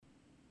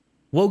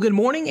Well, good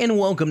morning and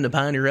welcome to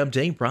Pioneer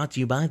Update, brought to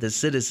you by the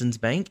Citizens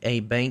Bank,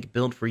 a bank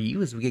built for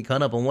you. As we get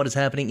caught up on what is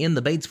happening in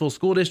the Batesville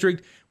School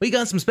District, we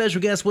got some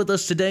special guests with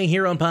us today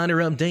here on Pioneer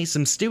Update,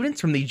 some students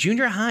from the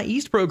Junior High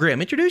East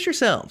program. Introduce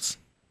yourselves.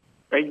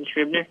 Braden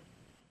Scribner.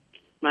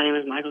 My name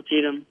is Michael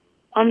Cheatham.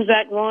 I'm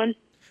Zach Vaughn.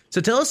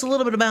 So tell us a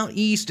little bit about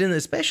East, and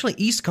especially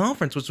East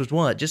Conference, which was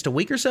what, just a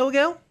week or so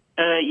ago?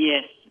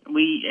 Yes.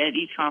 At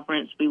East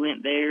Conference, we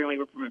went there and we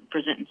were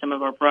presenting some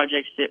of our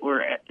projects that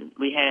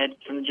we had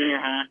from the junior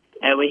high.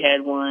 We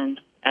had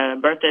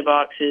birthday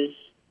boxes.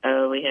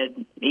 We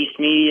had East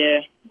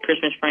Media,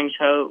 Christmas Brings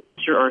Hope,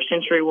 our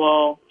Sensory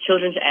Wall,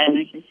 Children's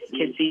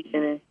Advocacy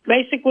Center.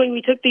 Basically,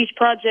 we took these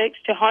projects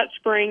to Hot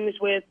Springs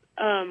with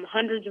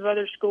hundreds of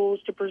other schools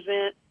to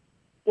present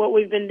what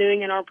we've been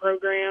doing in our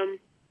program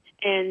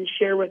and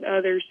share with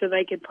others so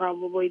they could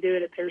probably do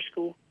it at their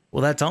school.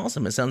 Well, that's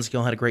awesome. It sounds like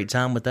y'all had a great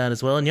time with that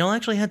as well. And y'all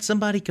actually had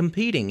somebody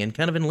competing and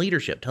kind of in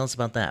leadership. Tell us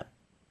about that.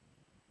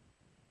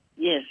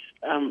 Yes.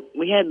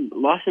 We had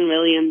Lawson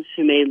Williams,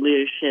 who made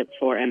leadership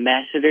for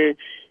ambassador.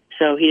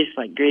 So he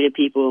just greeted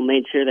people,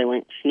 made sure they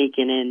weren't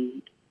sneaking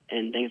in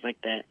and things like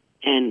that.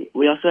 And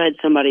we also had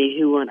somebody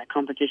who won a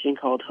competition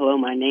called Hello,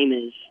 My Name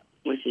Is,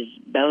 which is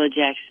Bella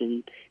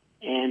Jackson.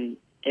 And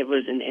it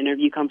was an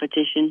interview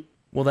competition.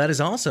 Well, that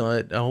is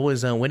awesome.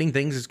 Always winning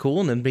things is cool,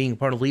 and then being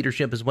part of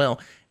leadership as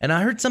well. And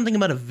I heard something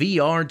about a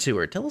VR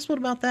tour. Tell us what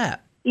about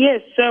that.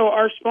 Yes, so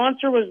our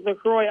sponsor was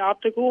LaCroix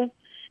Optical,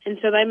 and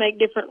so they make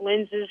different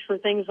lenses for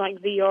things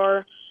like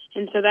VR.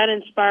 And so that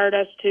inspired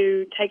us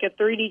to take a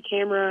 3D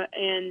camera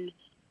and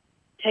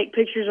take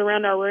pictures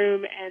around our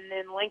room and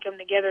then link them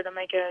together to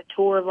make a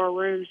tour of our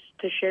rooms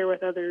to share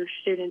with other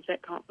students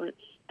at conference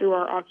through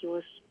our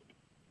Oculus.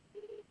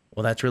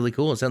 Well, that's really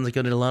cool. It sounds like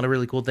you did a lot of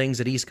really cool things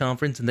at East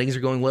Conference, and things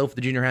are going well for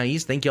the Junior High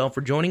East. Thank you all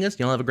for joining us.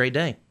 Y'all have a great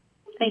day.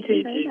 Thank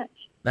you very much.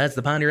 That's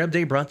the Pioneer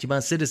Update, brought to you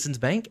by Citizens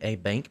Bank, a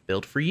bank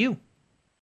built for you.